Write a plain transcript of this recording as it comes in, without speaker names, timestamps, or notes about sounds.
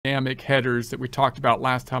dynamic headers that we talked about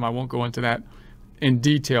last time. I won't go into that in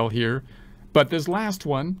detail here. But this last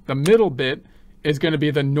one, the middle bit, is going to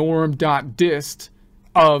be the norm.dist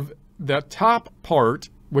of the top part,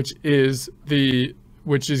 which is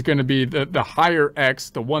going to be the higher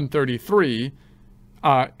x, the 133,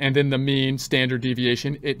 and then the mean standard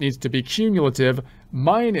deviation. It needs to be cumulative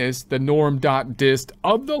minus the norm.dist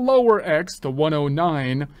of the lower x, the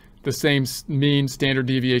 109, the same mean standard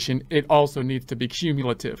deviation. It also needs to be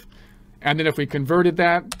cumulative. And then if we converted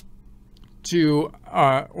that to,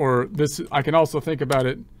 or this, I can also think about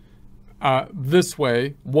it this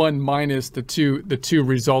way, 1 minus the two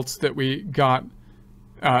results that we got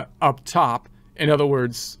up top. In other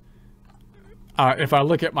words, if I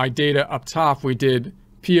look at my data up top, we did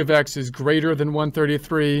P of x is greater than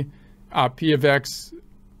 133, P of x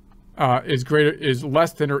is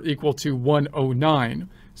less than or equal to 109.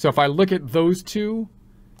 So if I look at those two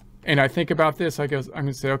and I think about this, I'm going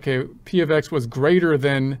to say, okay, P of x was greater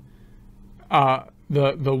than the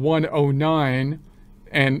 109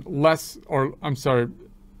 and less, or I'm sorry,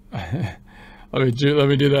 let me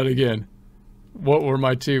do that again. What were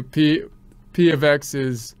my two? P of x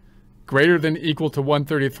is greater than equal to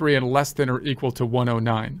 133 and less than or equal to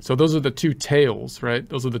 109. So those are the two tails, right?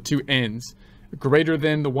 Those are the two ends. Greater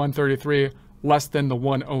than the 133, less than the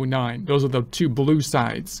 109. Those are the two blue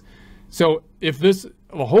sides. So if the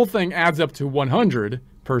whole thing adds up to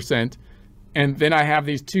 100%, and then I have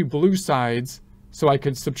these two blue sides, so I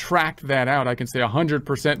can subtract that out. I can say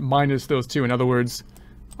 100% minus those two. In other words,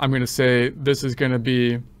 I'm going to say this is going to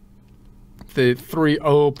be the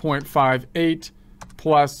 30.58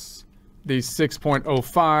 plus the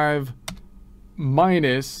 6.05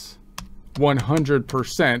 minus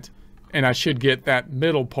 100%, and I should get that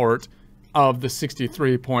middle part of the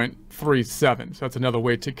 63.37. So that's another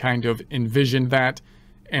way to kind of envision that.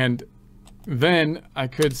 And then I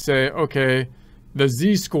could say, okay, the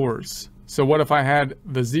z-scores. So what if I had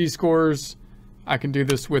the z-scores? I can do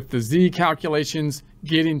this with the z calculations,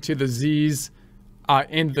 getting to the z's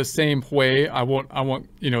in the same way. I won't,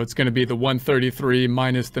 it's going to be the 133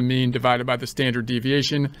 minus the mean divided by the standard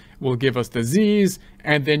deviation will give us the z's.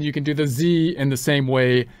 And then you can do the z in the same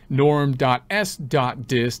way,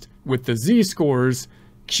 norm.s.dist with the z-scores,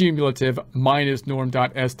 cumulative minus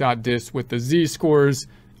norm.s.dist with the z-scores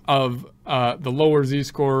of the lower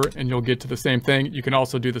z-score, and you'll get to the same thing. You can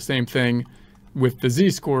also do the same thing with the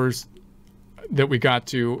z-scores that we got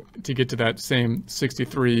to get to that same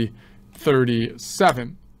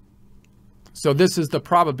 63.37. So this is the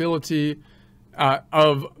probability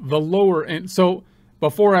of the lower end. So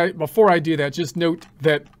before I do that, just note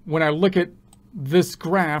that when I look at this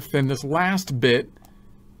graph, then this last bit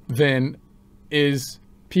then is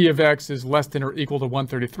P of x is less than or equal to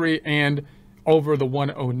 133 and over the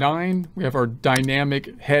 109. We have our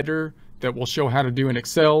dynamic header that we'll show how to do in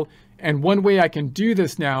Excel. And one way I can do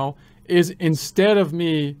this now is instead of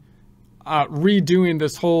me redoing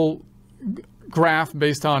this whole graph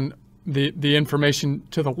based on the information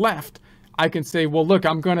to the left, I can say, well, look,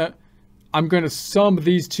 I'm gonna sum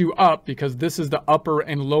these two up because this is the upper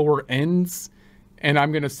and lower ends. And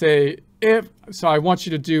I'm gonna say if, so I want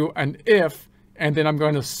you to do an if, and then I'm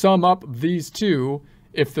going to sum up these two.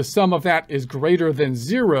 If the sum of that is greater than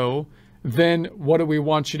 0, then what do we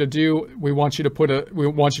want you to do? We want you to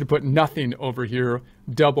put nothing over here,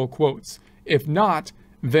 double quotes. If not,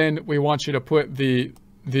 then we want you to put the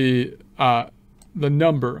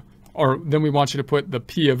number, or then we want you to put the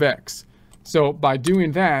P of x. So by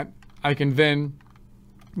doing that, I can then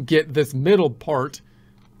get this middle part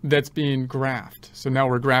that's being graphed. So now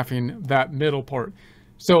we're graphing that middle part.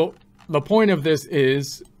 So the point of this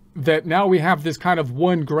is that now we have this kind of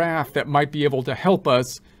one graph that might be able to help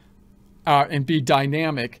us and be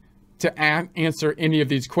dynamic to answer any of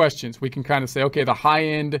these questions. We can kind of say, okay, the high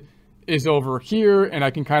end is over here, and I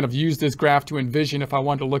can kind of use this graph to envision if I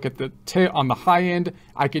wanted to look at the tail on the high end.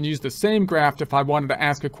 I can use the same graph if I wanted to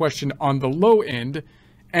ask a question on the low end.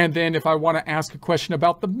 And then if I want to ask a question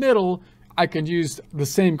about the middle, I can use the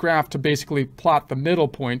same graph to basically plot the middle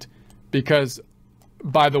point, because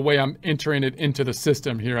by the way I'm entering it into the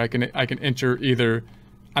system here, I can enter either,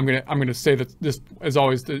 I'm gonna say that this is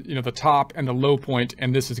always the the top and the low point,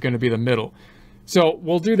 and this is going to be the middle. So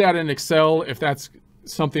we'll do that in Excel if that's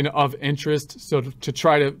something of interest. So to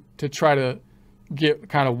try to get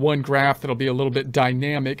kind of one graph that'll be a little bit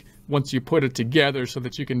dynamic once you put it together, so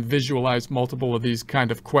that you can visualize multiple of these kind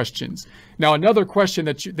of questions. Now, another question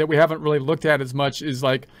that we haven't really looked at as much is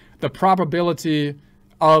like the probability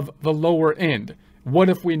of the lower end. What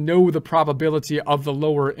if we know the probability of the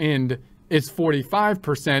lower end is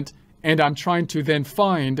 45%, and I'm trying to then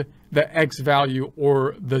find the X value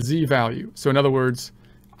or the Z value. So in other words,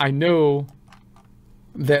 I know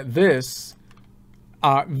that this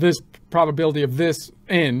probability of this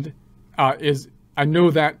end I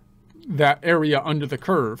know that area under the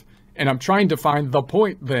curve, and I'm trying to find the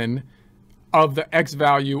point then of the X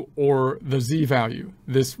value or the Z value,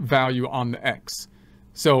 this value on the X.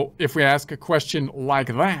 So if we ask a question like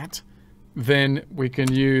that, then we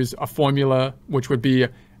can use a formula which would be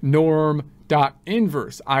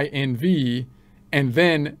norm.inverse, INV, and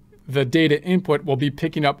then the data input will be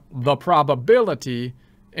picking up the probability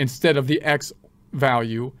instead of the X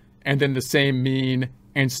value, and then the same mean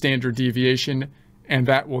and standard deviation, and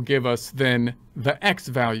that will give us then the X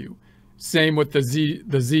value. Same with the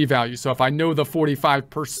Z value. So if I know the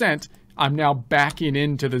 45%, I'm now backing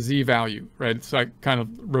into the Z value, right? It's like kind of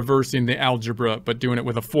reversing the algebra, but doing it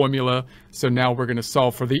with a formula. So now we're going to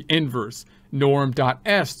solve for the inverse, norm.s.inverse.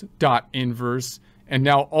 And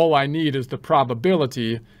now all I need is the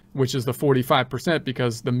probability, which is the 45%,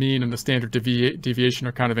 because the mean and the standard deviation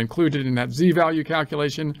are kind of included in that Z value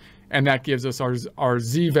calculation. And that gives us our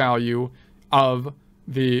Z value of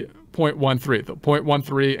the 0.13. The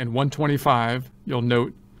 0.13 and 125, you'll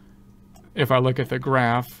note if I look at the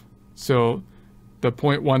graph, so the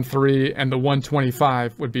 0.13 and the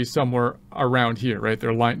 125 would be somewhere around here, right?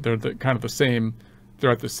 They're kind of the same,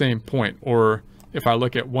 they're at the same point. Or if I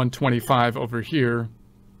look at 125 over here,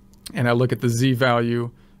 and I look at the Z value,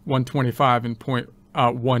 125 and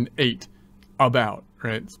 0.18 about,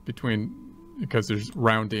 right? It's between, because there's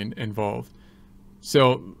rounding involved.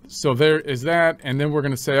 So there is that, and then we're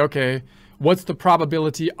going to say, okay, what's the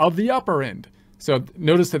probability of the upper end? So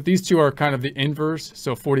notice that these two are kind of the inverse.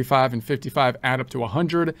 So 45 and 55 add up to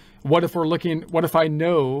 100. What if I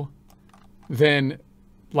know then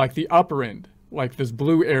like the upper end, like this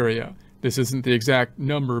blue area, this isn't the exact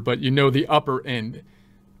number, but you know the upper end,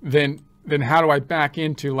 then how do I back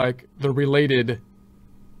into like the related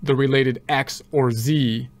X or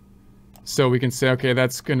Z? So we can say, okay,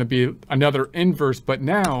 that's going to be another inverse, but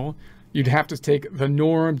now you'd have to take the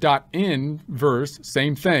norm.inverse,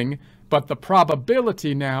 same thing, but the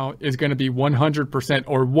probability now is going to be 100%,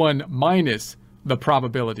 or 1 minus the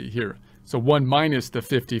probability here. So 1 minus the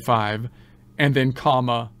 55, and then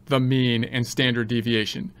comma the mean and standard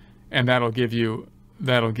deviation, and that'll give you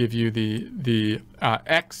the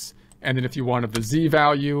X. And then if you wanted the Z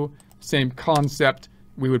value, same concept.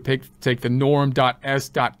 We would take the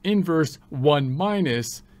norm.s.inverse 1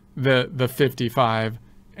 minus the 55,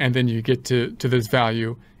 and then you get to this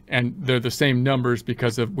value, and they're the same numbers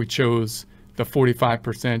because we chose the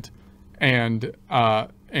 45% and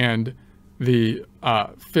the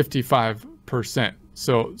 55%.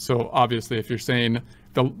 So obviously, if you're saying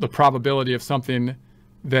the probability of something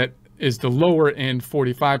that is the lower end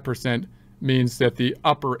 45% means that the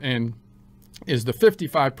upper end is the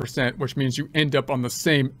 55%, which means you end up on the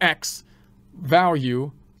same X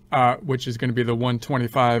value, which is going to be the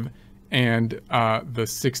 125 and the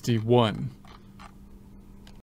 61.